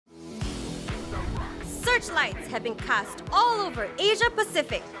Searchlights have been cast all over Asia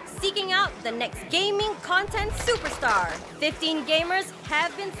Pacific, seeking out the next gaming content superstar. 15 gamers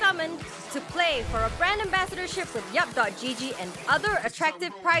have been summoned to play for a brand ambassadorship with Yup.gg and other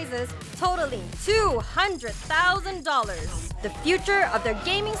attractive prizes totaling $200,000. The future of their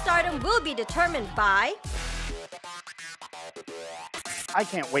gaming stardom will be determined by... I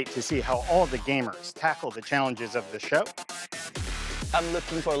can't wait to see how all the gamers tackle the challenges of the show. I'm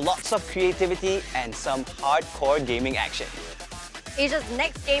looking for lots of creativity and some hardcore gaming action. Asia's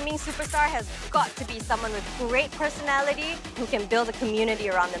next gaming superstar has got to be someone with great personality who can build a community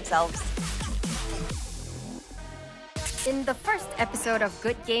around themselves. In the first episode of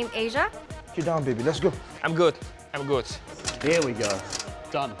Good Game Asia... Get down, baby. Let's go. I'm good. I'm good. There we go.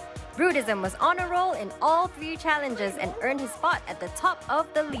 Done. Rudism was on a roll in all 3 challenges and earned his spot at the top of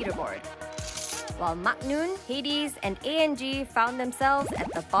the leaderboard. While Maknoon, Hades, and ANG found themselves at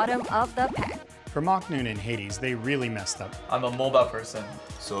the bottom of the pack. For Maknoon and Hades, they really messed up. I'm a mobile person.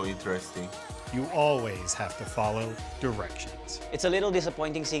 So interesting. You always have to follow directions. It's a little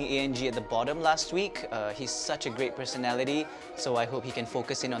disappointing seeing ANG at the bottom last week. He's such a great personality, so I hope he can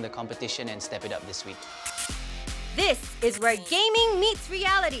focus in on the competition and step it up this week. This is where gaming meets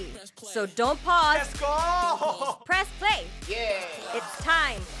reality. So don't pause. Let's go! Press play. Yeah! It's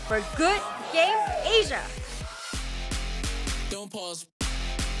time for Good Game Asia. Don't pause.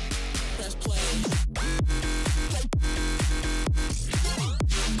 Press play.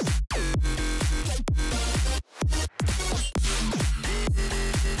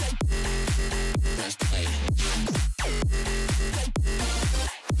 Press play.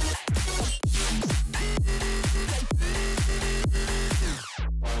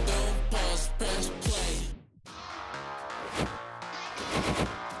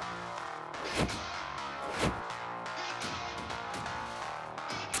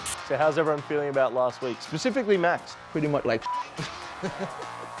 So how's everyone feeling about last week? Specifically Max. Pretty much like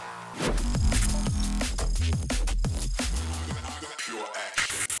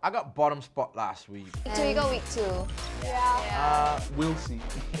I got bottom spot last week. Week 2, you got week 2. We'll see.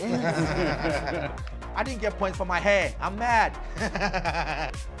 I didn't get points for my hair. I'm mad.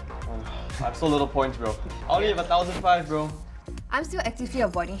 I'm so little points, bro. I only have 1,005, bro. I'm still actively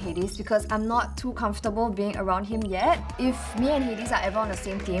avoiding Hades because I'm not too comfortable being around him yet. If me and Hades are ever on the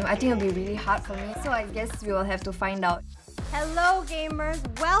same team, I think it'll be really hard for me. So I guess we will have to find out. Hello gamers,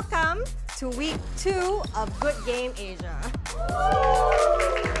 welcome to week 2 of Good Game Asia.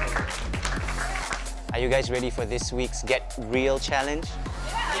 Are you guys ready for this week's Get Real challenge?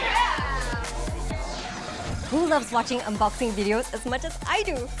 Who loves watching unboxing videos as much as I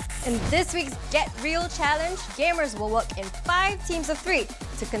do? In this week's Get Real challenge, gamers will work in 5 teams of 3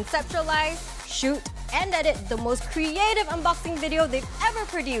 to conceptualize, shoot, and edit the most creative unboxing video they've ever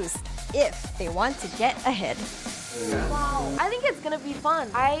produced, if they want to get ahead. Wow, I think it's gonna be fun.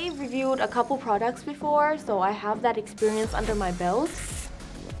 I reviewed a couple products before, so I have that experience under my belt.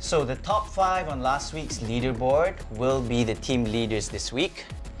 So the top 5 on last week's leaderboard will be the team leaders this week.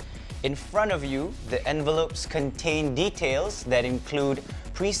 In front of you, the envelopes contain details that include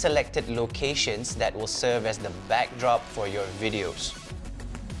pre-selected locations that will serve as the backdrop for your videos.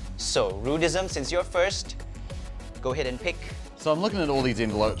 So, Rudism, since you're first, go ahead and pick. So I'm looking at all these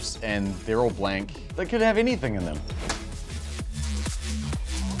envelopes and they're all blank. They could have anything in them.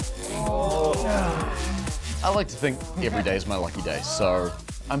 I like to think every day is my lucky day, so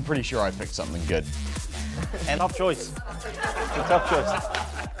I'm pretty sure I picked something good. And tough choice. Tough choice.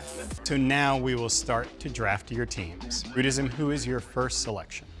 So now we will start to draft your teams. Rudism, who is your first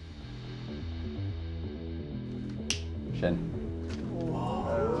selection? Shen.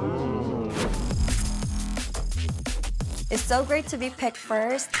 It's so great to be picked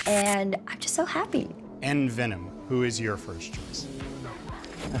first, and I'm just so happy. And Venom, who is your first choice?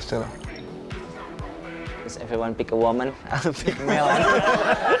 Estella. Does everyone pick a woman? I'll pick Mel.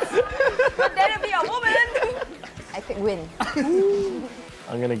 But then it'll be a woman! I pick Win.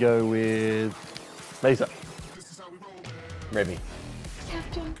 I'm gonna go with Lisa. Remy.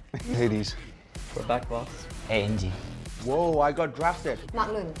 Captain. Hades. We're back, boss. ANG. Whoa, I got drafted.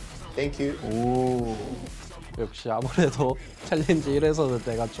 Maknoon. Thank you. 오. 역시 아무래도 챌린지 1에서는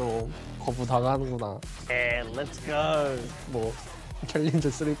내가 좀 거부당하는구나. And let's go. 뭐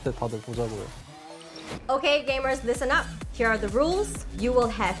챌린지 3 때 다들 보자고요. Okay, gamers, listen up. Here are the rules. You will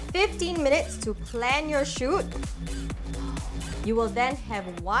have 15 minutes to plan your shoot. You will then have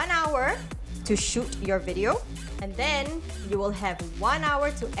 1 hour to shoot your video. And then you will have 1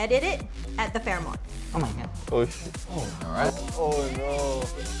 hour to edit it at the Fairmont. Oh my god. All right. Oh no.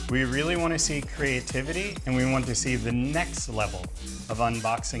 We really want to see creativity, and we want to see the next level of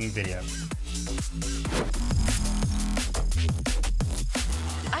unboxing video. I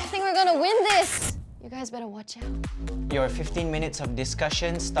think we're gonna win this. You guys better watch out. Your 15 minutes of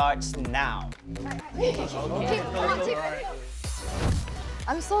discussion starts now.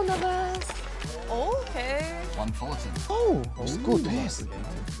 I'm so nervous. Okay. One Fullerton. Oh, it's good. Yes.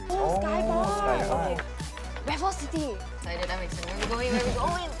 Skybar. Raffles City. Excited, I'm excited. Where are we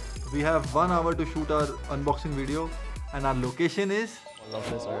going? We have 1 hour to shoot our unboxing video, and our location is. I love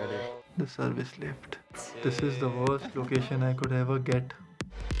this already. The service lift. This is the worst location I could ever get.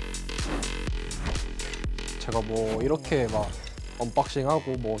 제가 뭐 이렇게 막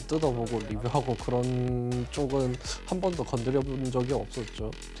언박싱하고 뭐 뜯어보고 리뷰하고 그런 쪽은 한 번도 건드려본 적이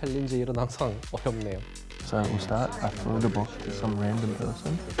없었죠. 챌린지 일은 항상 어렵네요. So we'll start. I throw the box to some random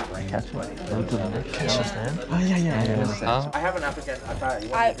person. I catch it. Go to the next. Understand? Oh yeah. I have an African attire.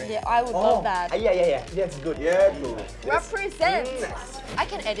 I would love that. Yeah. That's good. Yeah, good. Represent. I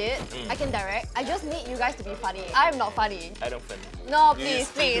can edit. I can direct. I just need you guys to be funny. I'm not funny. I don't fit. No,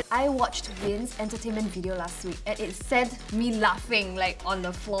 please. I watched Vin's entertainment video last week and it sent me laughing, like on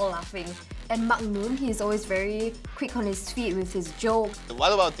the floor laughing. And Mark Noon, he's always very quick on his feet with his joke.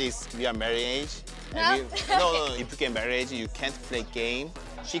 What about this? We are married. No. No. If you get married, you can't play game.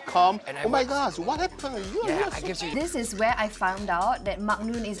 She come. Oh my gosh, what happened? This is where I found out that Mark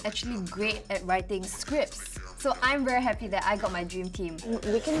Noon is actually great at writing scripts. So I'm very happy that I got my dream team.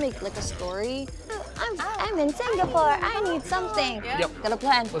 We can make like a story. I'm in Singapore. I need something. Yep. Got a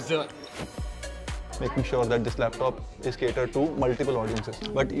plan. Let's do it. Making sure that this laptop is catered to multiple audiences.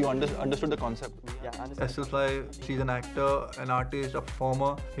 But you understood the concept. Yeah, I understand. Estelle Fly, she's an actor, an artist, a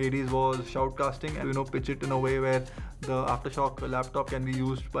performer. Hades was shoutcasting and pitch it in a way where the Aftershock laptop can be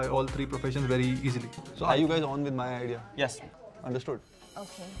used by all 3 professions very easily. So are you guys on with my idea? Yes. Understood.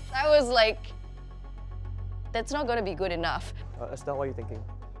 Okay. I was like, that's not gonna be good enough. Estelle, what are you thinking?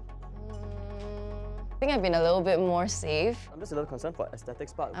 I think I've been a little bit more safe. I'm just a little concerned for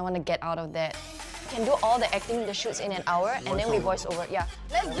aesthetics part. I want to get out of that. We can do all the acting, the shoots in an hour, and then we voice over. Yeah.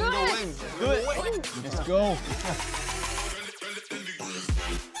 Let's do it! Do it! Let's go.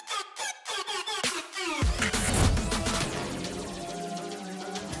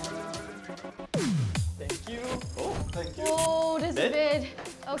 Thank you. Oh, thank you. Oh, this is big.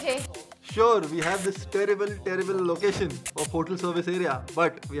 Okay. Sure, we have this terrible location of hotel service area,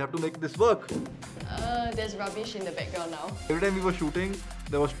 but we have to make this work. There's rubbish in the background now. Every time we were shooting,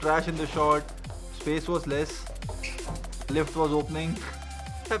 there was trash in the shot, space was less, lift was opening,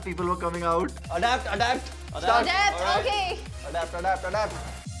 people were coming out. Adapt. Adapt, right. Okay. Adapt.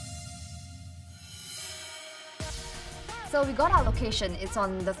 So we got our location. It's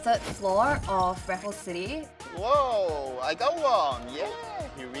on the 3rd floor of Raffles City. Whoa, I got one. Yeah,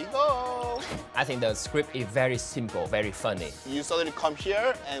 here we go. I think the script is very simple, very funny. You suddenly come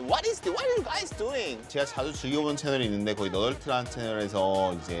here and what are you guys doing? 제가 자주 즐겨보는 채널이 있는데 거기 너덜트란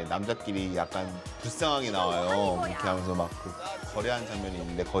채널에서 이제 남자끼리 약간 불쌍하게 나와요. 이렇게 하면서 막 거래하는 장면이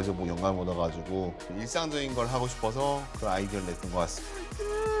있는데 거기서 뭐 영감을 얻어가지고 일상적인 걸 하고 싶어서 그 아이디어를 냈던 것 같습니다.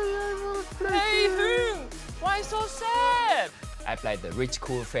 Hey, who? Why so sad? I played the rich,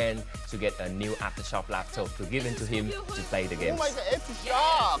 cool friend to get a new Aftershock laptop to give it to him to play the games. Oh my god,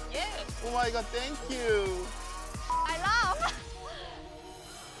 Aftershock! Yeah. Oh my god, thank you. I love.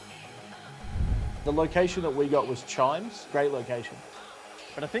 The location that we got was Chimes. Great location.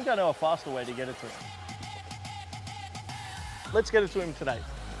 But I think I know a faster way to get it to him. Let's get it to him today.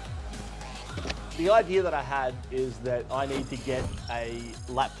 The idea that I had is that I need to get a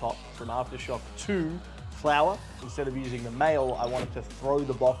laptop from Aftershock to Flower. Instead of using the mail, I wanted to throw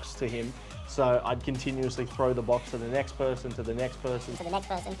the box to him. So I'd continuously throw the box to the next person, to the next person. To the next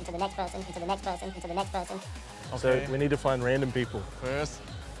person, to the next person, to the next person, to the next person. Okay. So we need to find random people. First,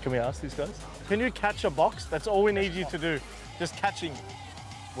 can we ask these guys? Can you catch a box? That's all we need you to do. Just catching.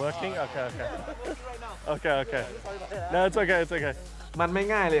 Working? Okay. No, it's okay. มันไม่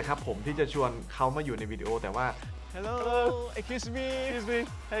ง่ายเลยครับผมที่จะชวนเขามาอยู่ในวิดีโอแต่ว่า Hello, excuse me.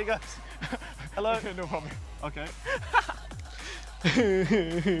 Hey guys. Hello. Okay, no problem. Okay.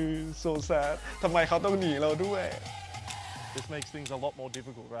 So sad. ทำไมเขาต้องหนีเราด้วย This makes things a lot more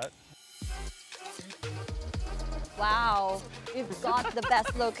difficult, right? Wow, we've got the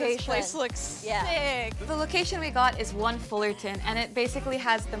best location. This place looks sick. The location we got is 1 Fullerton, and it basically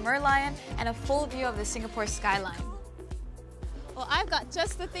has the Merlion and a full view of the Singapore skyline. Well, I've got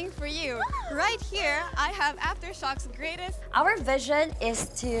just the thing for you. Right here, I have Aftershock's greatest. Our vision is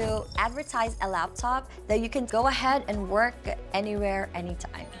to advertise a laptop that you can go ahead and work anywhere,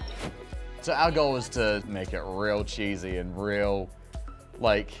 anytime. So our goal is to make it real cheesy and real,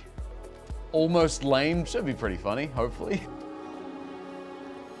 like, almost lame. Should be pretty funny, hopefully.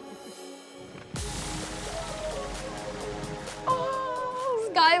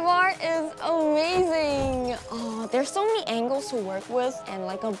 part is amazing. Oh, there's so many angles to work with and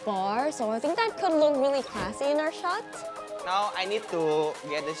like a bar, so I think that could look really classy in our shot. Now I need to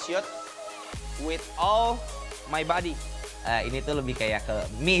get the shot with all my body. Ini tuh lebih kayak ke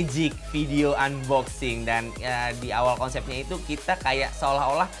magic video unboxing dan di awal konsepnya itu kita kayak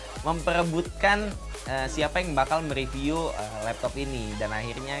seolah-olah memperebutkan siapa yang bakal mereview laptop ini dan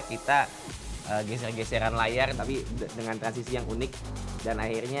akhirnya kita geser-geseran layar tapi dengan transisi yang unik dan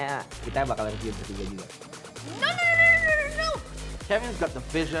akhirnya kita bakal review bertiga juga. No! Kevin's got the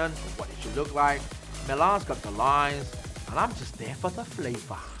vision of what it should look like. Milan's got the lines, and I'm just there for the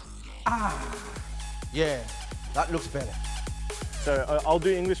flavor. Yeah, that looks better. So I'll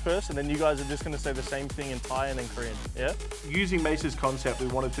do English first, and then you guys are just going to say the same thing in Thai and then Korean, yeah? Using Mace's concept, we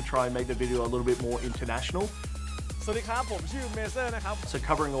wanted to try and make the video a little bit more international. สวัสดีครับผมชื่อเมเซอร์นะครับ So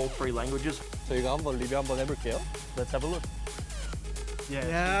covering all 3 languages. 저희가 한번 리뷰 한번 해볼게요. Let's have a look.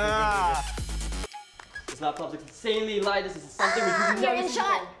 Yeah. This laptop looks insanely light. This is something we can You're in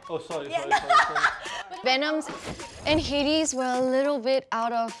shot. Oh, sorry. Venoms and Hades were a little bit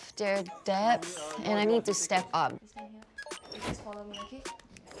out of their depth, and I need to step up. Just follow me, okay?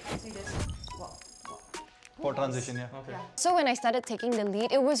 So you just walk. For transition, yeah. Okay. So when I started taking the lead,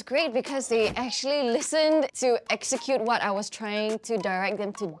 it was great because they actually listened to execute what I was trying to direct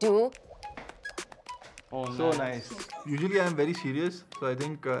them to do. Oh, so nice. Usually I'm very serious, so I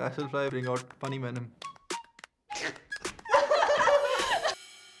think Asselfly bring out funny venom.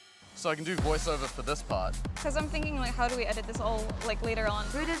 So I can do voiceover for this part. Because I'm thinking like, how do we edit this all like later on?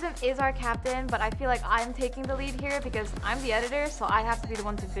 Buddhism is our captain, but I feel like I'm taking the lead here because I'm the editor, so I have to be the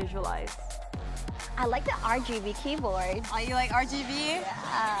one to visualize. I like the RGB keyboard. Oh, you like RGB?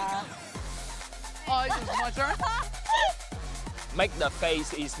 Yeah. Oh, it's my turn? Make the face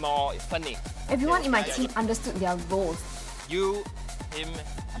is more funny. Everyone in my team understood their roles. You, him,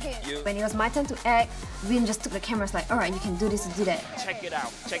 Okay. you. When it was my turn to act, Vin just took the cameras like, alright, you can do this, do that. Check it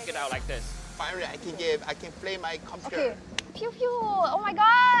out like this. Finally, I can play my computer. Okay. Pew pew! Oh my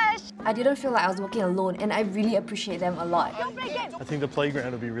gosh! I didn't feel like I was working alone, and I really appreciate them a lot. I think the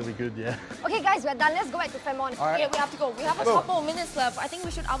playground will be really good, yeah. Okay guys, we're done. Let's go back to Fremont. Okay, we have to go. We have a couple of minutes left. I think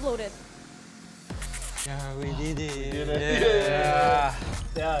we should upload it. Yeah, we did it.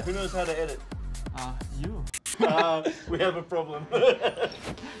 Yeah, who knows how to edit? You. We have a problem.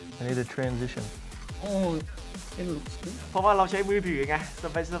 I need a transition. Oh, it looks good. เพราะว่าเราใช้มือถือไงส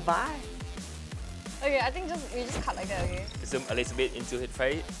บาย Okay, I think we just cut like that, okay? Zoom a little bit into his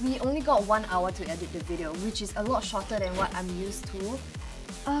face. We only got 1 hour to edit the video, which is a lot shorter than what I'm used to.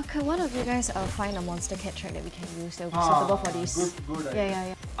 Could one of you guys find a Monster Cat track that we can use that will be suitable for this? Good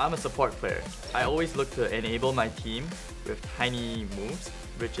idea. Yeah. I'm a support player. I always look to enable my team with tiny moves,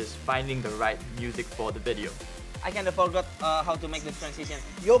 which is finding the right music for the video. I kind of forgot how to make the transition.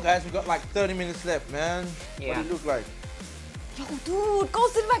 Yo guys, we got like 30 minutes left, man. Yeah. What do it look like? Yo, dude, go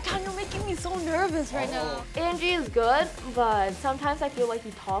sit back down. You're making me so nervous right now. Angie is good, but sometimes I feel like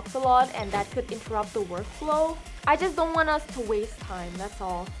he talks a lot and that could interrupt the workflow. I just don't want us to waste time, that's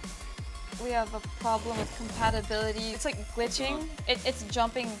all. We have a problem with compatibility. It's like glitching. It's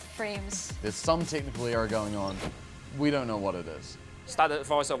jumping frames. There's some technical error going on. We don't know what it is. Start the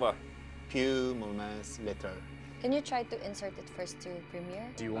voiceover. Few moments later. Can you try to insert it first to Premiere?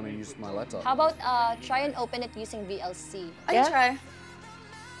 Do you want to use my laptop? How about try and open it using VLC? I can try.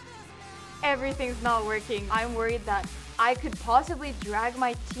 Everything's not working. I'm worried that I could possibly drag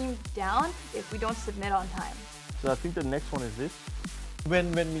my team down if we don't submit on time. So I think the next one is this. When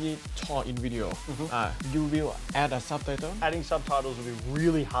we talk in video, you will add a subtitle? Adding subtitles will be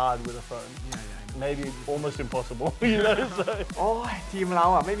really hard with a phone. Maybe almost impossible, you know? So. โอ้ยทีมเรา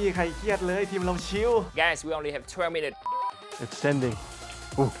อ่ะไม่มีใครเครียดเลยทีมเราชิล Guys, we only have 12 minutes. It's sending.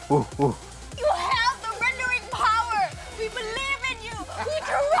 You have the rendering power! We believe in you! We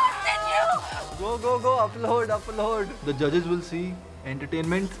trust in you! Go, upload. The judges will see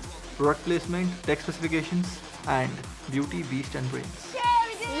entertainment, product placement, tech specifications, and beauty, beast, and brains. Yeah,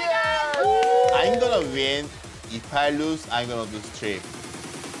 we did it! I'm gonna win. If I lose, I'm gonna do strip.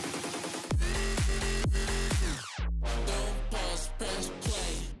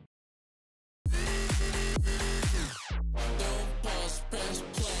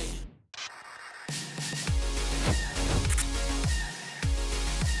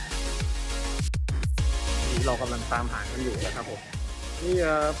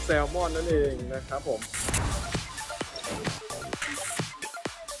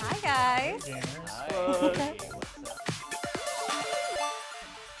 Hi guys.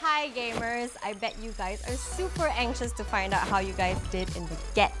 Hi gamers, I bet you guys are super anxious to find out how you guys did in the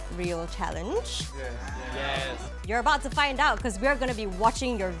Get Real challenge. Yes. You're about to find out because we're going to be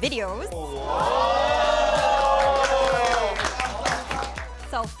watching your videos.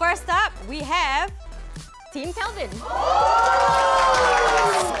 So first up, we have Team Kelvin.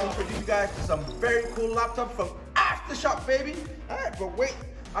 Introduce you guys to some very cool laptop from Aftershock, baby. All right, but wait,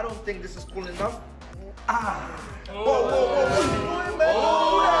 I don't think this is cool enough. Whoa, what you doing, man?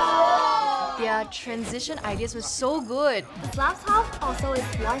 Their transition ideas were so good. The laptop also is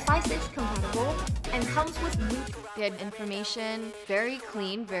Wi-Fi 6 compatible and comes with their information very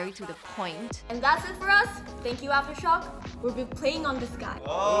clean, very to the point. And that's it for us. Thank you, Aftershock. We'll be playing on this guy.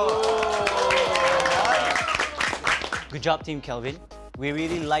 Good job, Team Kelvin. We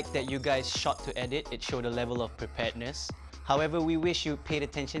really like that you guys shot to edit. It showed a level of preparedness. However, we wish you paid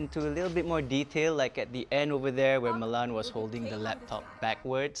attention to a little bit more detail, like at the end over there where Milan was holding the laptop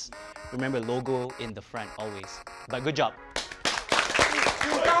backwards. Remember, logo in the front always. But good job.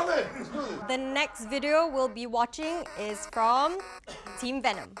 The next video we'll be watching is from Team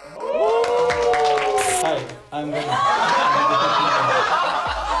Venom. Hi, I'm Venom.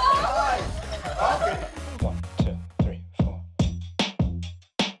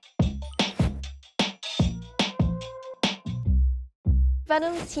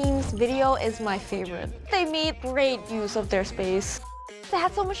 Venom team's video is my favorite. They made great use of their space. They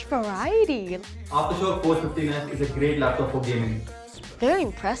had so much variety. Aftershock 415S is a great laptop for gaming. Very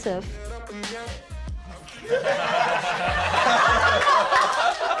impressive.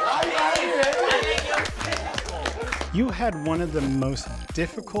 You had one of the most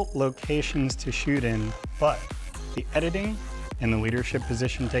difficult locations to shoot in, but the editing and the leadership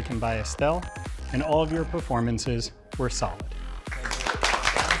position taken by Estelle and all of your performances were solid.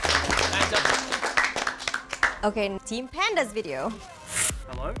 Okay, Team Panda's video.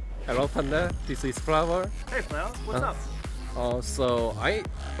 Hello? Hello, Panda. This is Flower. Hey, Flower. What's up? So I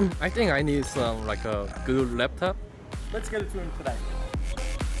think I need some like a good laptop. Let's get it to him today.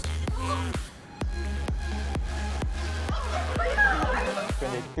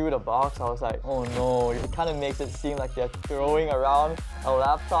 When they threw the box, I was like, oh no, it kind of makes it seem like they're throwing around a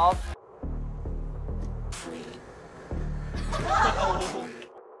laptop.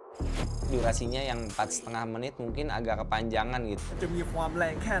 Durasinya yang 4,5 menit mungkin agak kepanjangan gitu. จะมีความแร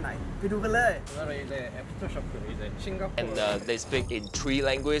งแค่ไหนไปดูกันเลย And they speak in 3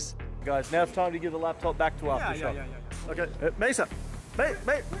 languages. Guys, now it's time to give the laptop back to Aftershock. Okay, Mesa.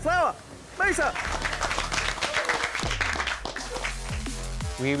 Flower. Mesa.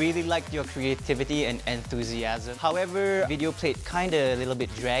 We really liked your creativity and enthusiasm. However, video played kinda a little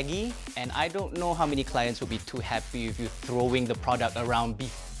bit draggy, and I don't know how many clients would be too happy if you throwing the product around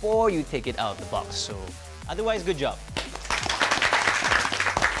before you take it out of the box. So, otherwise, good job.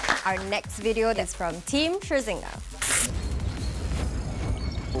 Our next video is from Team Scherzinger.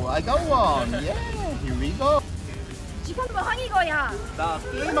 Oh, I got one. Yeah, here we go. 지금 뭐 하는 거야? 나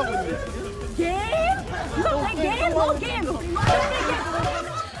게임하고 있는데. 게임? 이거 게임? 뭐 게임?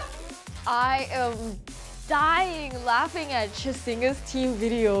 I am dying laughing at Scherzinger's team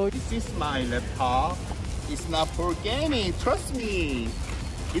video. This is my laptop. It's not for gaming, trust me.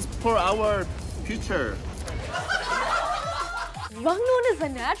 It's for our future. Wangnoon is a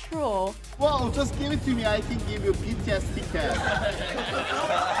natural. Well, just give it to me. I can give you BTS ticket.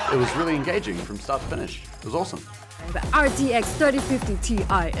 It was really engaging from start to finish. It was awesome. The RTX 3050 Ti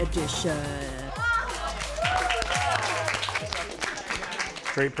edition.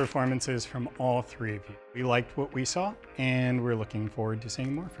 Great performances from all 3 of you. We liked what we saw, and we're looking forward to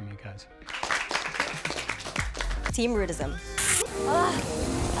seeing more from you guys. Team Rudism.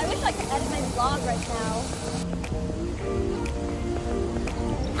 I wish I could edit my vlog right now.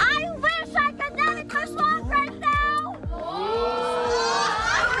 I wish I could edit my vlog right now.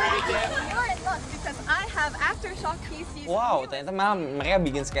 You're in luck because I have Aftershock PCs. Wow, ternyata malah mereka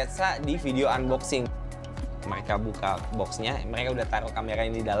bikin sketsa di video unboxing. Mereka buka boxnya, mereka udah taruh kamera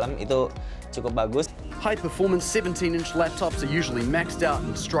ini di dalam, itu cukup bagus. High-performance 17-inch laptops are usually maxed out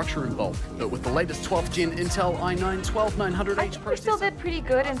in structure and bulk, but with the latest 12th Gen Intel i9 12900H We still did pretty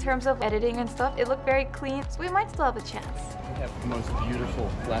good in terms of editing and stuff. It looked very clean, so we might still have a chance. We have the most beautiful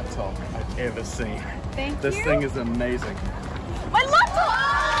laptop I've ever seen. Thank This you. thing is amazing. My laptop!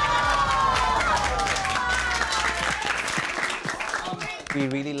 We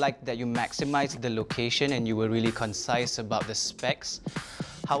really liked that you maximized the location and you were really concise about the specs.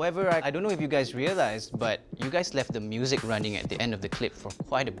 However, I don't know if you guys realized, but you guys left the music running at the end of the clip for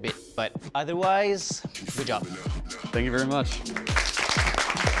quite a bit. But otherwise, good job. Thank you very much.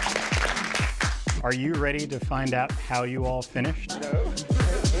 Are you ready to find out how you all finished? No.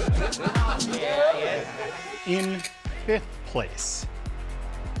 In 5th place,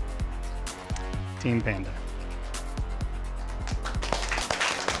 Team Panda.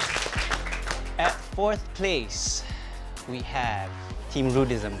 At 4th place, we have Team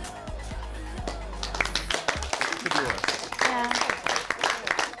Rudism.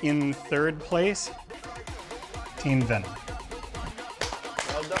 In 3rd place, Team Venom.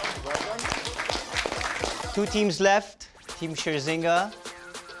 Well done, well done. 2 teams left, Team Scherzinger,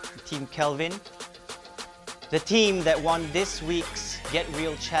 Team Kelvin. The team that won this week's Get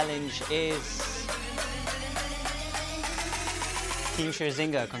Real Challenge is Team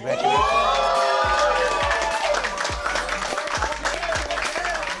Scherzinger. Congratulations.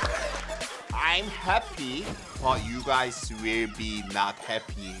 I'm happy, but you guys will be not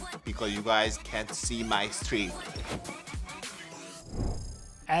happy because you guys can't see my stream.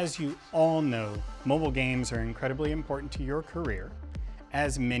 As you all know, mobile games are incredibly important to your career,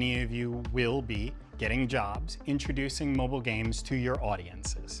 as many of you will be getting jobs introducing mobile games to your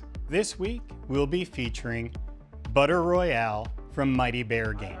audiences. This week, we'll be featuring Butter Royale from Mighty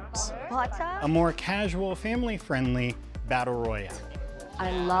Bear Games, a more casual, family-friendly battle royale.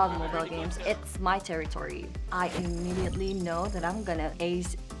 I love mobile games. It's my territory. I immediately know that I'm gonna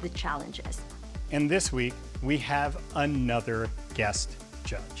ace the challenges. And this week, we have another guest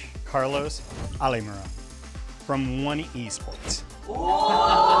judge, Carlos Alemiron from One Esports.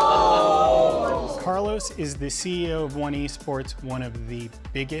 Carlos is the CEO of One Esports, one of the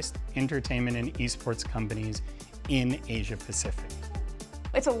biggest entertainment and esports companies in Asia Pacific.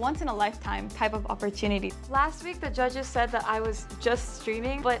 It's a once-in-a-lifetime type of opportunity. Last week, the judges said that I was just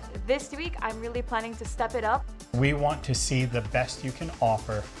streaming, but this week, I'm really planning to step it up. We want to see the best you can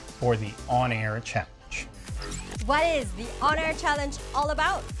offer for the On-Air Challenge. What is the On-Air Challenge all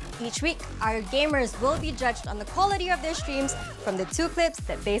about? Each week, our gamers will be judged on the quality of their streams from the 2 clips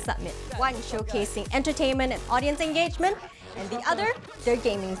that they submit. One showcasing entertainment and audience engagement, and the other, their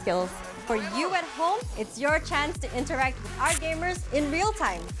gaming skills. For you at home, it's your chance to interact with our gamers in real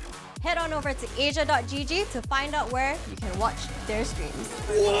time. Head on over to asia.gg to find out where you can watch their streams.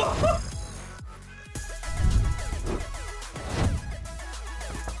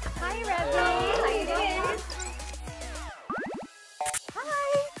 Hi, Revy. How you doing? Hi.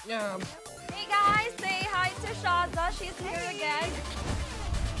 Yeah. Hey guys, say hi to Shaza. She's here again.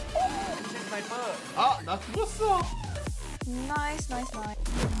 아, 나 죽었어. Nice, nice, nice.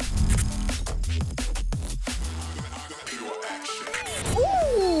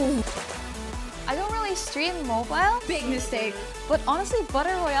 Ooh! I don't really stream mobile. Big mistake. But honestly,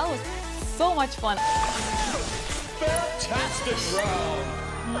 Butter Royale was so much fun. Fantastic round.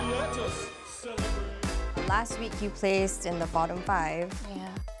 Let us celebrate. Last week, you placed in the bottom 5. Yeah.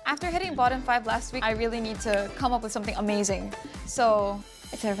 After hitting bottom 5 last week, I really need to come up with something amazing. So,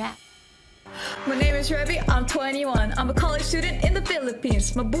 it's a wrap. My name is Revy, I'm 21. I'm a college student in the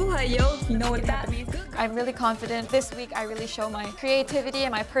Philippines. Mabuhay, yo. You know what that means? I'm really confident. This week, I really show my creativity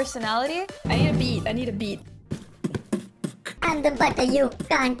and my personality. I need a beat. I need a beat. I'm the butter you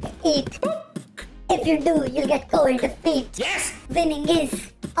can't eat. If you do, you'll get cold feet. Yes! Winning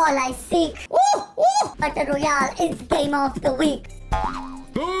is all I seek. Woo! Woo! Butter Royale is game of the week.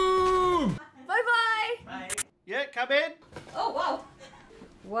 Boom! Bye-bye! Bye. Yeah, come in. Oh, wow.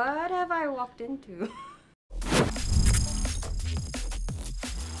 What have I walked into?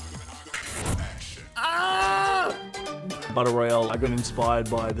 Ah! Butter Royale, I got inspired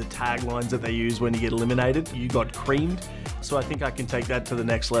by the taglines that they use when you get eliminated. You got creamed. So I think I can take that to the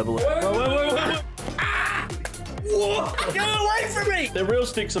next level. Wait. Ah! Whoa! Get away from me! They're real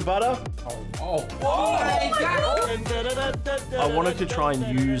sticks of butter. Oh. I wanted to try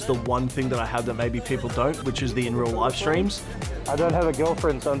and use the one thing that I have that maybe people don't, which is the in real live streams. I don't have a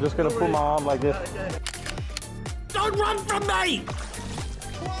girlfriend, so I'm just gonna put my arm like this. Don't run from me!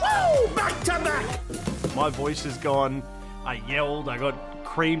 Woo! Back to back! My voice is gone. I yelled, I got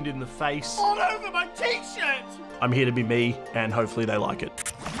creamed in the face. All over my t-shirt! I'm here to be me, and hopefully they like it.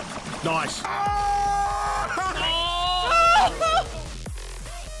 Nice.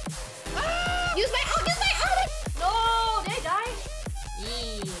 Use my arm! No! Did I die?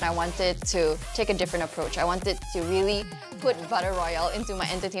 I wanted to take a different approach. I wanted to really put Butter Royale into my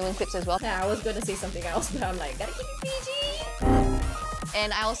entertainment clips as well. Yeah, I was gonna say something else, but I'm like, gotta keep it PG.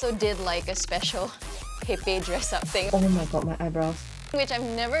 And I also did like a special Pepe dress-up thing. Oh my god, my eyebrows. Which I've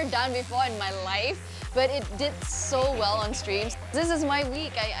never done before in my life, but it did so well on streams. This is my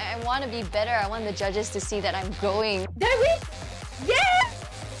week. I want to be better. I want the judges to see that I'm growing. Did I win? Yes!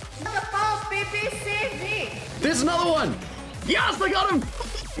 There's another one! Yes, I got him!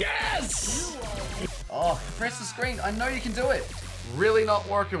 Yes! Oh, press the screen. I know you can do it. really not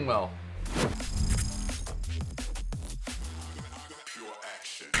working well.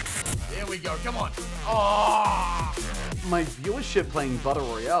 There we go, come on. Oh! My viewership playing Battle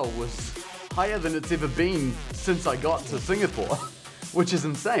Royale was higher than it's ever been since I got to Singapore, which is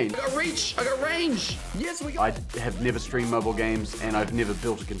insane. I got reach, I got range. Yes, we got. I have never streamed mobile games and I've never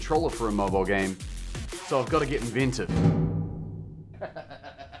built a controller for a mobile game, so I've got to get inventive.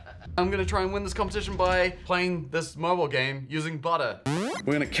 I'm gonna try and win this competition by playing this mobile game using butter.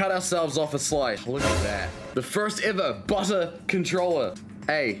 We're gonna cut ourselves off a slice. Look at that. The first ever butter controller.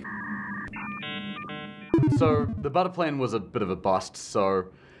 Hey. So the butter plan was a bit of a bust, so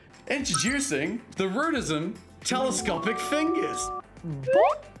introducing the Rudism telescopic fingers.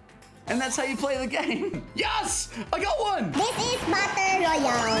 And that's how you play the game. Yes! I got one! This is Battle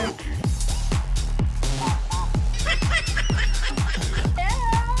Royale.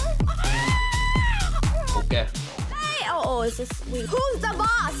 Okay. Hey, oh, is this sweet? Who's the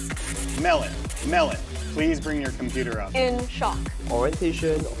boss? Melon, please bring your computer up. In shock.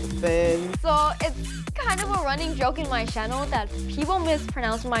 Orientation of the fan. So it's kind of a running joke in my channel that people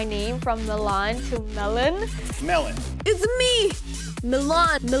mispronounce my name from Milan to Melon. Melon. It's me!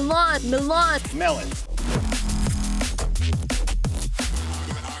 Milan. Melon.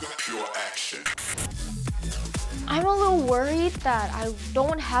 I'm a little worried that I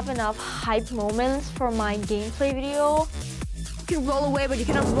don't have enough hype moments for my gameplay video. You can roll away, but you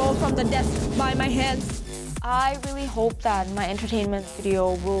cannot roll from the desk by my hands. I really hope that my entertainment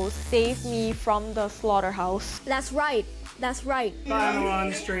video will save me from the slaughterhouse. That's right. That's right. Bye,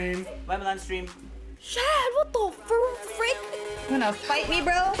 Milan stream. Bye, Milan stream. Shad, what the frick? You wanna fight me,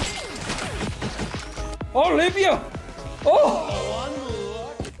 bro? Olivia! Oh!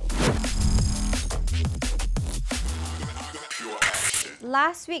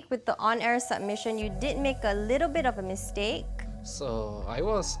 Last week with the on-air submission, you did make a little bit of a mistake. So I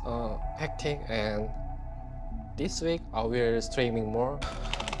was acting, and this week I will streaming more.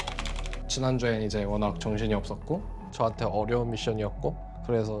 지난주엔 이제 워낙 정신이 없었고 저한테 어려운 미션이었고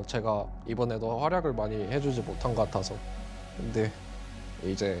그래서 제가 이번에도 활약을 많이 해주지 못한 것 같아서. 근데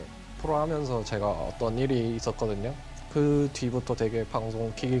이제 프로 하면서 제가 어떤 일이 있었거든요. 그 뒤부터 되게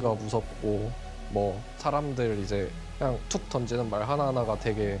방송 키기가 무섭고 뭐 사람들 이제 그냥 툭 던지는 말 하나하나가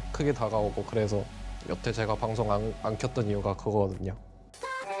되게 크게 다가오고 그래서 여태 제가 방송 안 켰던 이유가 그거거든요.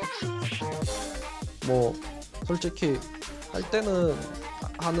 뭐 솔직히 할 때는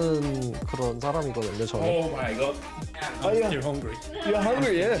하는 그런 사람이거든요, 저는. Oh my god. I'm still hungry. You're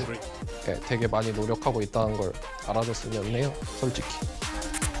hungry, yeah. 네, 되게 많이 노력하고 있다는 걸 알아줬으면 해요, 솔직히.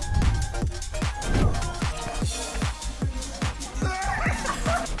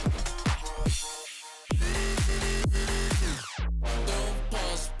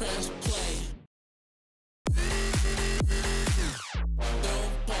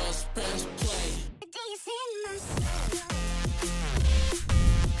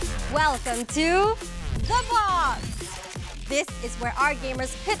 Welcome to The Box! This is where our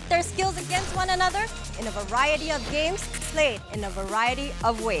gamers pit their skills against one another in a variety of games played in a variety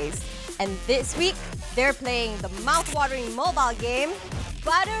of ways. And this week, they're playing the mouth-watering mobile game,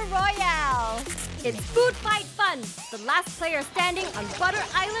 Butter Royale. It's food fight fun. The last player standing on Butter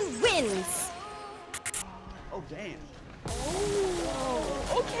Island wins. Oh, damn.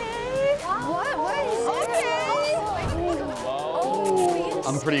 Oh, okay. What is okay.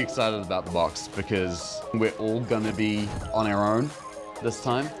 I'm pretty excited about the box because we're all gonna be on our own this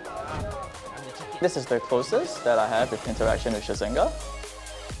time. This is the closest that I have with interaction with Shazinga.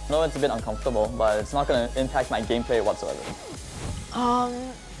 No, it's a bit uncomfortable, but it's not going to impact my gameplay whatsoever.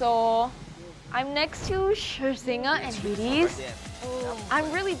 So I'm next to Shazinga and Hades.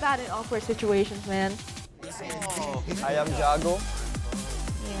 I'm really bad in awkward situations, man. I am Jago.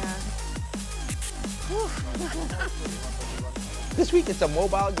 Yeah. This week it's a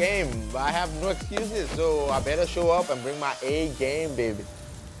mobile game. I have no excuses, so I better show up and bring my A game, baby.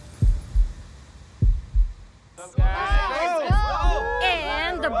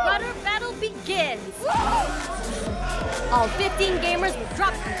 And the butter battle begins. All 15 gamers will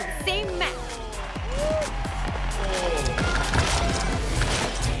drop into the same match.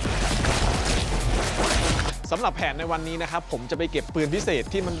 สำหรับแผนในวันนี้นะครับผมจะไปเก็บปืนพิเศษ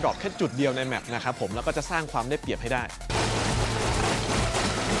ที่มันดรอปแค่จุดเดียวในแมปนะครับผมแล้วก็จะสร้างความได้เปรียบให้ได้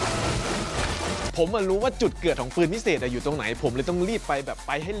ผมรู้ว่าจุดเกิดของปืนพิเศษอยู่ตรงไหนผมเลยต้องรีบไปแบบไ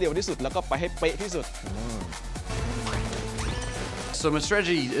ปให้เร็วที่สุดแล้วก็ไปให้เป๊ะที่สุด So my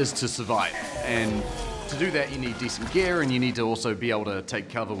strategy is to survive, and to do that you need decent gear and you need to also be able to take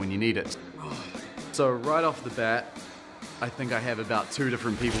cover when you need it. So right off the bat, I think I have about 2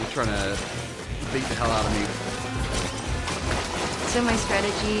 different people trying to beat the hell out of me. So my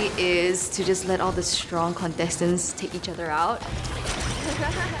strategy is to just let all the strong contestants take each other out.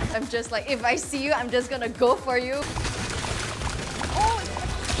 I'm just like, if I see you, I'm just gonna go for you.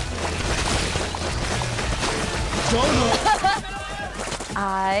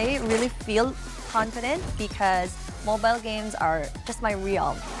 I really feel confident because mobile games are just my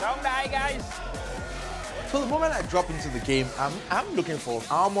realm. Don't die, guys! So the moment I drop into the game, I'm looking for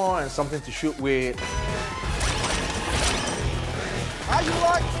armor and something to shoot with. How you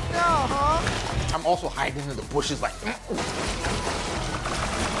like it now, huh? I'm also hiding in the bushes like...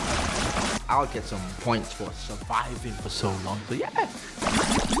 I'll get some points for surviving for so long, so yeah.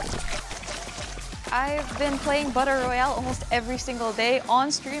 I've been playing Battle Royale almost every single day, on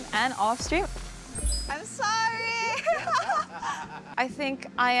stream and off stream. I'm sorry! I think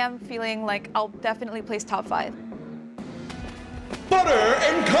I am feeling like I'll definitely place top 5. Butter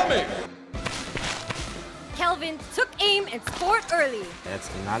incoming! Kelvin took aim and scored early. That's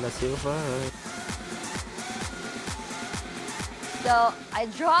another silver. So I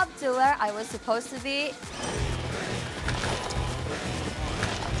dropped to where I was supposed to be.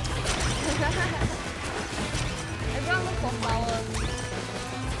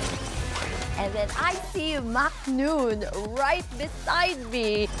 And then I see Mark Noon right beside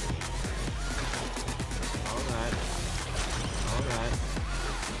me. Alright.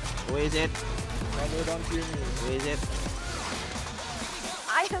 Who is it? Who is it?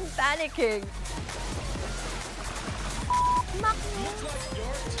 I am panicking.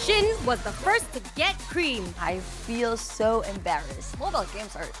 Shin was the first to get cream. I feel so embarrassed. Mobile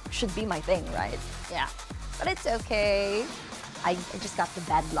games should be my thing, right? Yeah. But it's okay. I just got the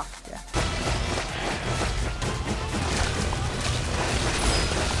bad luck. Yeah.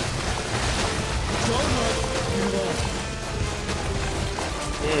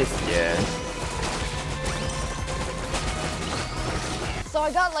 Yes. So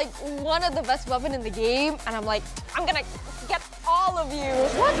I got like one of the best weapons in the game, and I'm like, I'm gonna get all of you.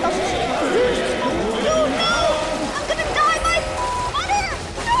 What the No! I'm gonna die by butter!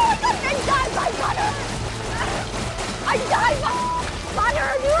 No, I'm gonna die by butter! I died by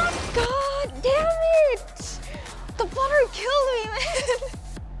butter! God damn it! The butter killed me, man!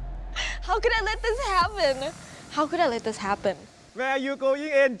 How could I let this happen? How could I let this happen? Where are you going,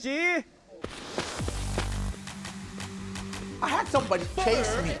 NG? I had somebody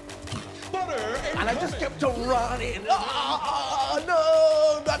chase me. And I just kept on running. Oh,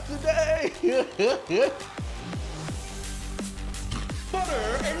 no, not today.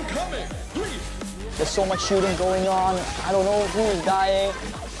 Butter incoming, please. There's so much shooting going on. I don't know who is dying.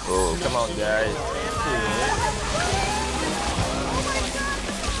 Oh, come on, guys.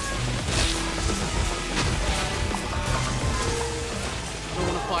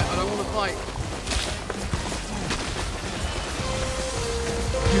 I don't want to fight.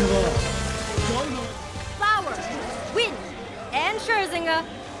 Flower, Win, and Scherzinger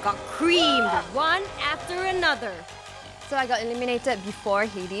got creamed one after another. So I got eliminated before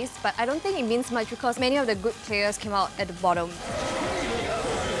Hades, but I don't think it means much because many of the good players came out at the bottom.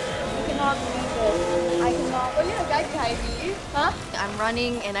 I cannot believe it. I cannot. Oh, you're a guy behind me. Huh? I'm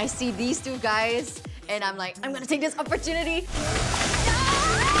running and I see these two guys, and I'm like, I'm gonna take this opportunity.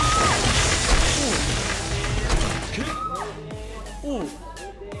 Ooh.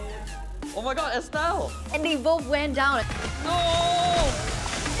 Oh my god, Estelle! And they both went down. No!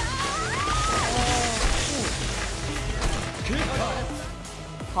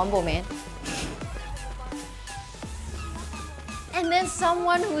 Combo, man. And then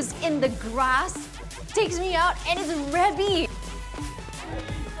someone who's in the grass takes me out, and it's Rebby.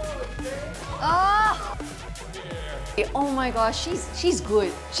 Ah! Oh my gosh, she's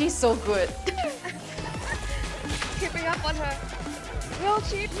good. She's so good. Keeping up on her. Real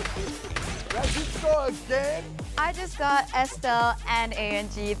cheap. Let's just go again. I just got Estelle and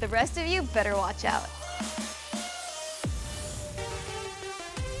ANG. The rest of you better watch out.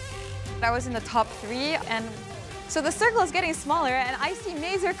 I was in the top 3, and so the circle is getting smaller, and I see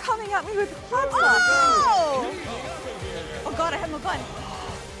Mazer coming at me with hot sauce. Oh! Oh god, I have no gun.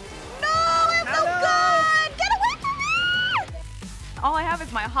 No, I have no gun! Get away from me! All I have is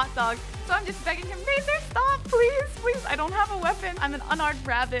my hot dog, so I'm just begging him, Mazer, stop, please, please. I don't have a weapon. I'm an unarmed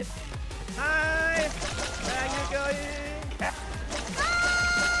rabbit. Hi! Where are you going?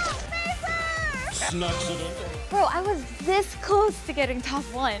 Bro, I was this close to getting top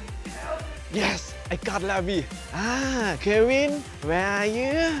 1. Yes, I got Lavi. Kevin, where are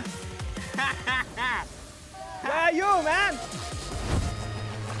you? Where are you, man?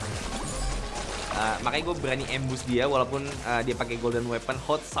 Makanya gue berani ambush dia walaupun dia pakai golden weapon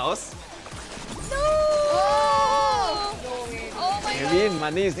hot sauce. No! Oh my วินมา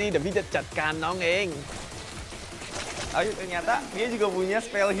นี่สิเดี๋ยวพี่จะจัดการน้องเอง Ayo, ternyata dia juga punya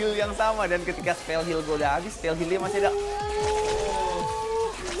spell heal yang sama dan ketika spell heal gue udah habis, spell healnya masih ada.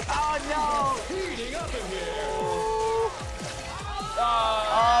 Oh no!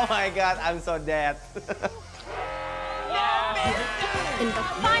 Oh my god, I'm so dead. In the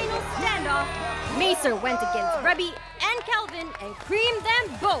final standoff, Macer went against Rebby and Calvin and creamed them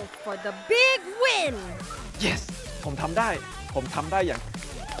both for the big win. Yes ผมทำได้อย่าง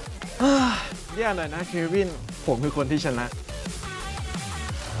แย่หน่อยนะเควินผมคือคนที่ชนะ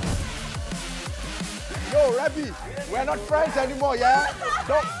Yo, Rebby, we're not friends anymore, yeah?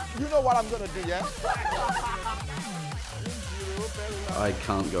 Don't, you know what I'm gonna do, yeah? I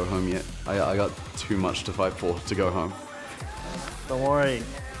can't go home yet. I got too much to fight for to go home. Don't worry.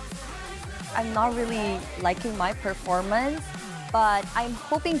 I'm not really liking my performance, but I'm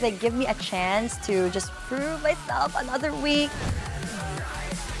hoping they give me a chance to just prove myself another week.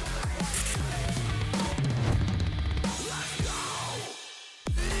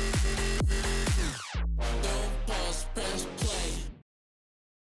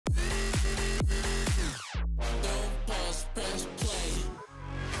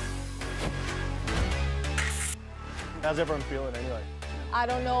 How's everyone feeling anyway? I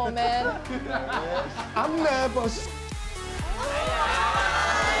don't know, man. I'm nervous.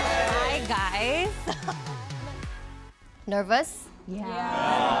 Hi, guys. Nervous?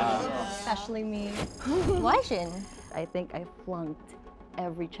 Yeah. Especially me. Why, Shin? I think I flunked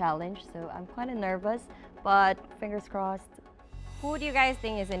every challenge, so I'm kind of nervous, but fingers crossed. Who do you guys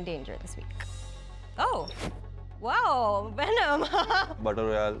think is in danger this week? Oh, wow, Venom. Butter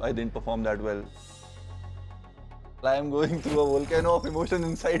Royale, I didn't perform that well. I am going through a volcano of emotion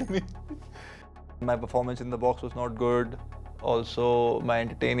inside me. My performance in the box was not good. Also, my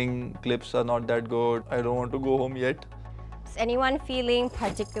entertaining clips are not that good. I don't want to go home yet. Is anyone feeling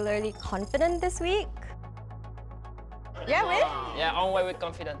particularly confident this week? Yeah, with? Yeah, on way with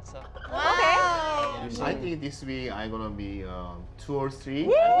confidence. So. Okay. I think this week I'm gonna be 2 or 3.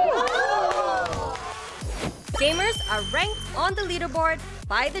 Gamers are ranked on the leaderboard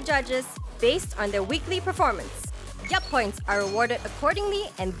by the judges based on their weekly performance. Yup points are awarded accordingly,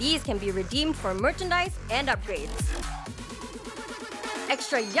 and these can be redeemed for merchandise and upgrades.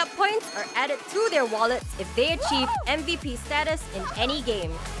 Extra Yup points are added to their wallets if they achieve MVP status in any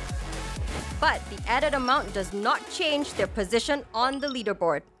game. But the added amount does not change their position on the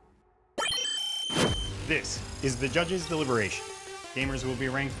leaderboard. This is the judges' deliberation. Gamers will be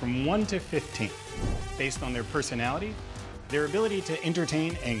ranked from 1 to 15, based on their personality, their ability to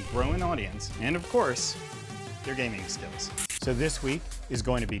entertain and grow an audience, and of course, their gaming skills. So this week is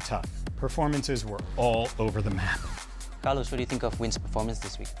going to be tough. Performances were all over the map. Carlos, what do you think of Win's performance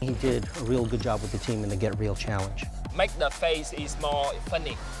this week? He did a real good job with the team in the Get Real challenge. Make the face is more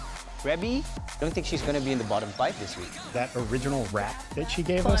funny. Rebby, I don't think she's going to be in the bottom 5 this week. That original rap that she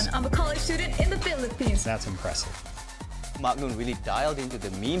gave Fun. us, I'm a college student in the Philippines. that's impressive. Magnum really dialed into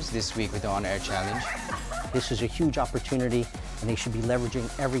the memes this week with the on-air challenge. This is a huge opportunity, and they should be leveraging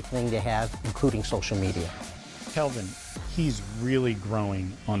everything they have, including social media. Kelvin, he's really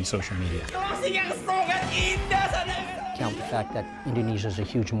growing on social media. Count the fact that Indonesia is a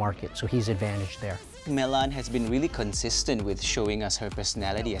huge market, so he's advantaged there. Melan has been really consistent with showing us her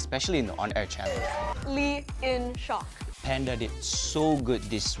personality, especially in the on-air challenge. Lee in shock. Panda did so good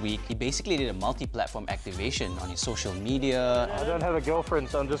this week. He basically did a multi-platform activation on his social media. I don't have a girlfriend,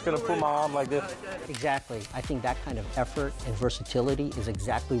 so I'm just going to put my arm like this. Exactly. I think that kind of effort and versatility is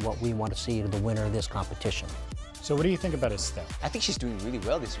exactly what we want to see to the winner of this competition. So what do you think about Estelle? I think she's doing really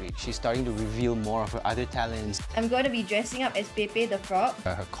well this week. She's starting to reveal more of her other talents. I'm going to be dressing up as Pepe the Frog.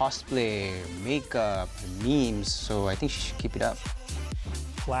 Her cosplay, her makeup, her memes, so I think she should keep it up.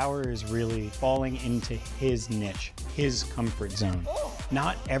 Flower is really falling into his niche, his comfort zone.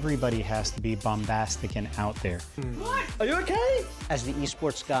 Not everybody has to be bombastic and out there. What? Are you okay? As the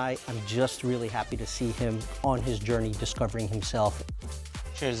esports guy, I'm just really happy to see him on his journey discovering himself.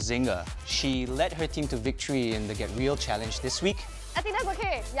 Zinga, she led her team to victory in the Get Real challenge this week. I think that's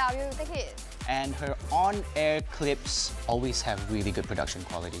okay. Yeah, we'll take it. And her on-air clips always have really good production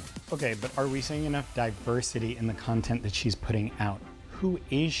quality. Okay, but are we seeing enough diversity in the content that she's putting out? Who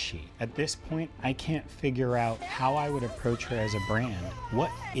is she? At this point, I can't figure out how I would approach her as a brand.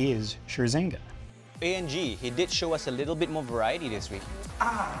 What is Sherzinga? ANG, he did show us a little bit more variety this week.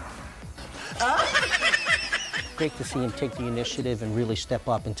 Great to see him take the initiative and really step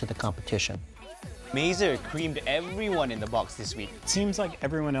up into the competition. Mazer creamed everyone in the box this week. It seems like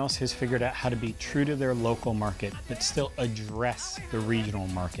everyone else has figured out how to be true to their local market, but still address the regional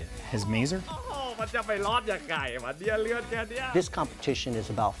market. Has Mazer? มันจะไปรอดยังไงวะเนี่ยเลือดแค่เนี้ย This competition is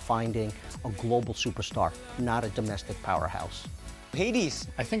about finding a global superstar, not a domestic powerhouse. Hades.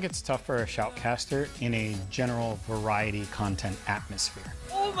 I think it's tough for a shoutcaster in a general variety content atmosphere.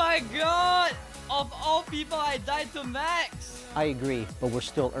 Oh my god! Of all people, I died to Max! I agree, but we're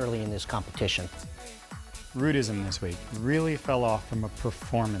still early in this competition. Rudism this week really fell off from a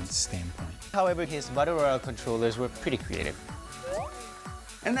performance standpoint. However, his Battle Royale controllers were pretty creative.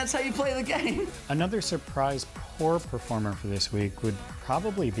 And that's how you play the game. Another surprise poor performer for this week would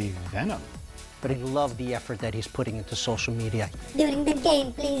probably be Venom. But I love the effort that he's putting into social media. During the game,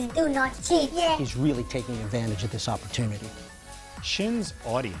 please do not cheat. Yeah. He's really taking advantage of this opportunity. Shin's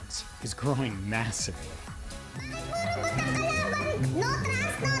audience is growing massively.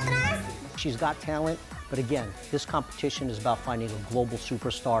 She's got talent, but again, this competition is about finding a global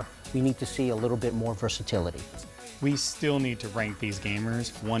superstar. We need to see a little bit more versatility. We still need to rank these gamers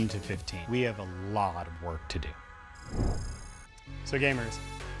 1 to 15. We have a lot of work to do. So gamers,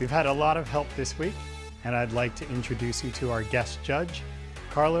 we've had a lot of help this week, and I'd like to introduce you to our guest judge,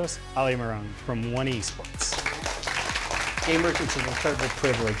 Carlos Alimarón from One Esports. Gamers, it's an incredible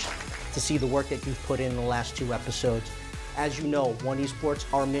privilege to see the work that you've put in the last 2 episodes. As you know, One Esports,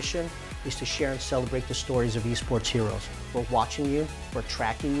 our mission is to share and celebrate the stories of esports heroes. We're watching you, we're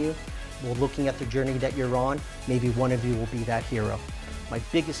tracking you, we're looking at the journey that you're on. Maybe one of you will be that hero. My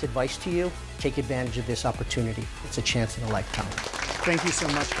biggest advice to you, take advantage of this opportunity. It's a chance in a lifetime. Thank you so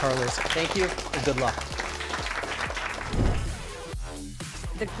much, Carlos. Thank you, and good luck.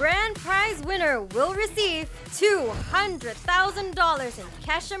 The grand prize winner will receive $200,000 in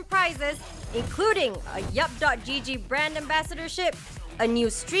cash and prizes, including a Yup.gg brand ambassadorship, a new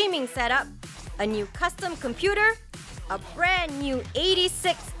streaming setup, a new custom computer, a brand new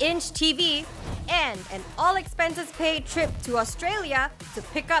 86-inch TV, and an all-expenses-paid trip to Australia to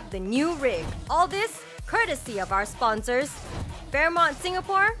pick up the new rig. All this courtesy of our sponsors, Fairmont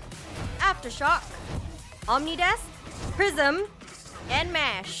Singapore, Aftershock, Omnidesk, Prism, and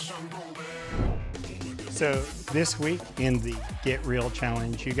MASH. So this week in the Get Real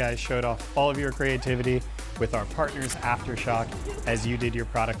Challenge, you guys showed off all of your creativity with our partners Aftershock as you did your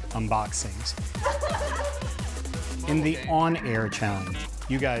product unboxings. In the on-air challenge,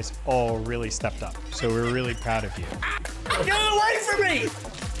 you guys all really stepped up, so we're really proud of you. Get away from me!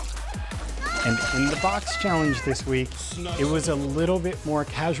 And in the box challenge this week, it was a little bit more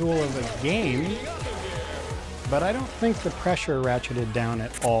casual of a game, but I don't think the pressure ratcheted down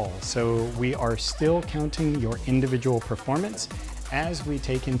at all, so we are still counting your individual performance as we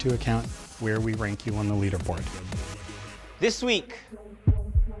take into account where we rank you on the leaderboard. This week,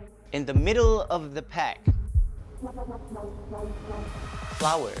 in the middle of the pack,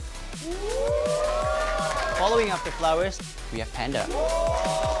 Flower. Following after Flowers, we have Panda,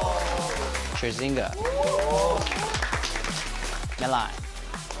 Scherzinga, Milan,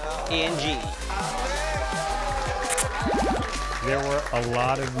 ENG. There were a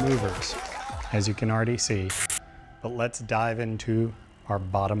lot of movers, as you can already see, but let's dive into our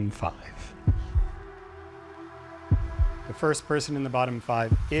bottom 5. The first person in the bottom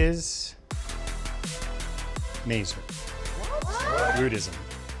 5 is Mazer. Rudism.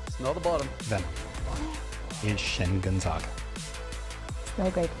 It's not the bottom. Venom. Is Shen Gonzaga. So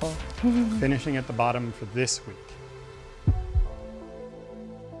grateful. Finishing at the bottom for this week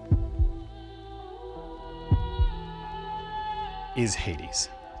is Hades.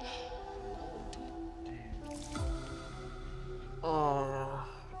 Oh,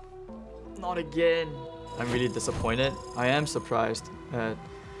 not again. I'm really disappointed. I am surprised at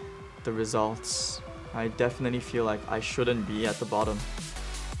the results. I definitely feel like I shouldn't be at the bottom.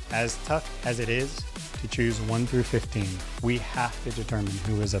 As tough as it is to choose 1 through 15, we have to determine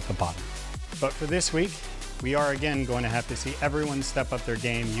who is at the bottom. But for this week, we are again going to have to see everyone step up their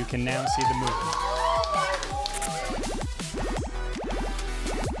game. You can now see the movement.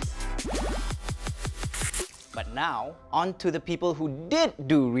 But now, on to the people who did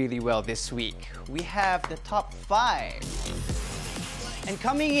do really well this week. We have the top 5. And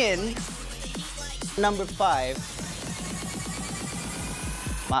coming in, number 5,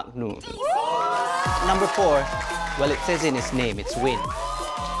 Mark Noon. Number 4, well, it says in his name, it's Win.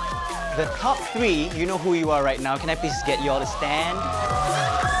 The top 3, you know who you are right now. Can I please get you all to stand?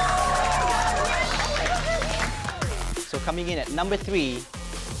 So coming in at number 3,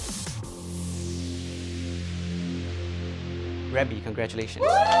 Rebby, congratulations.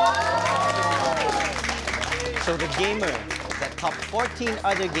 So the gamer that topped 14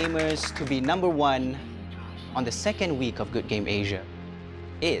 other gamers to be number 1 on the second week of Good Game Asia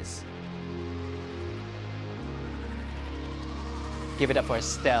is... Give it up for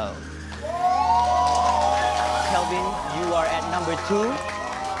Estelle. Kelvin, you are at number 2.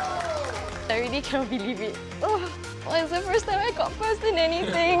 I really cannot believe it. Oh, it's the first time I got first in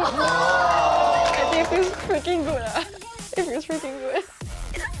anything. I think it feels freaking good. It feels freaking good.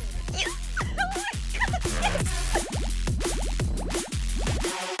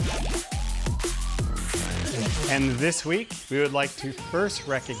 And this week, we would like to first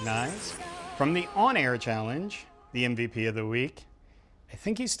recognize from the on-air challenge, the MVP of the week. I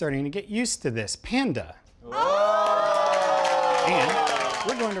think he's starting to get used to this, Panda. And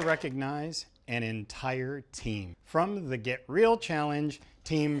we're going to recognize an entire team from the Get Real Challenge,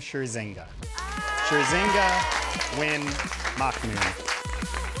 Team Scherzinga. Scherzinga win Mahmoud.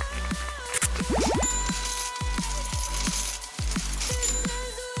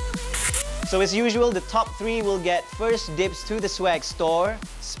 So as usual, the top 3 will get first dibs to the swag store.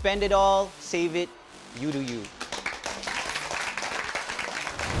 Spend it all, save it, you do you.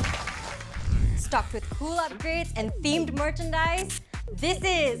 Stocked with cool upgrades and themed merchandise, this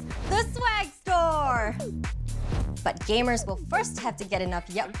is the Swag Store! But gamers will first have to get enough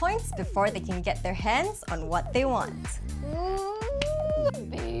Yup points before they can get their hands on what they want. Ooh,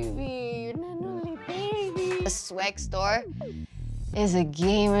 baby, Nanoli, baby. The Swag Store is a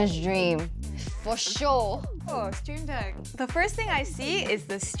gamer's dream, for sure. Oh, Stream Deck. The first thing I see is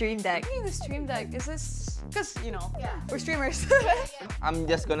the Stream Deck. What do you mean the Stream Deck? Is this... Because, you know, we're streamers. I'm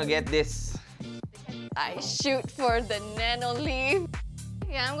just gonna get this. I shoot for the Nano Leaf.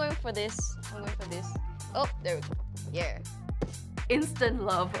 Yeah, I'm going for this. Oh, there we go. Yeah. Instant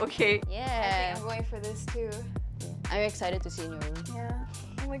love, okay? Yeah. I think I'm going for this too. I'm excited to see in your room. Yeah.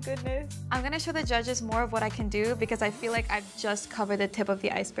 Oh my goodness. I'm gonna show the judges more of what I can do because I feel like I've just covered the tip of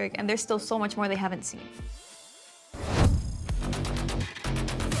the iceberg and there's still so much more they haven't seen.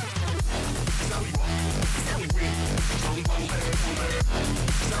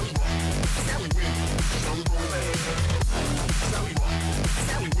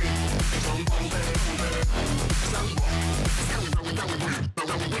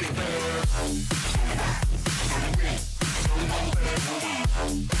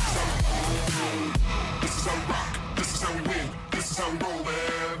 This is how we roll,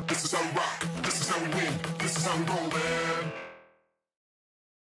 man. This is how we rock. This is how we win. This is how we roll.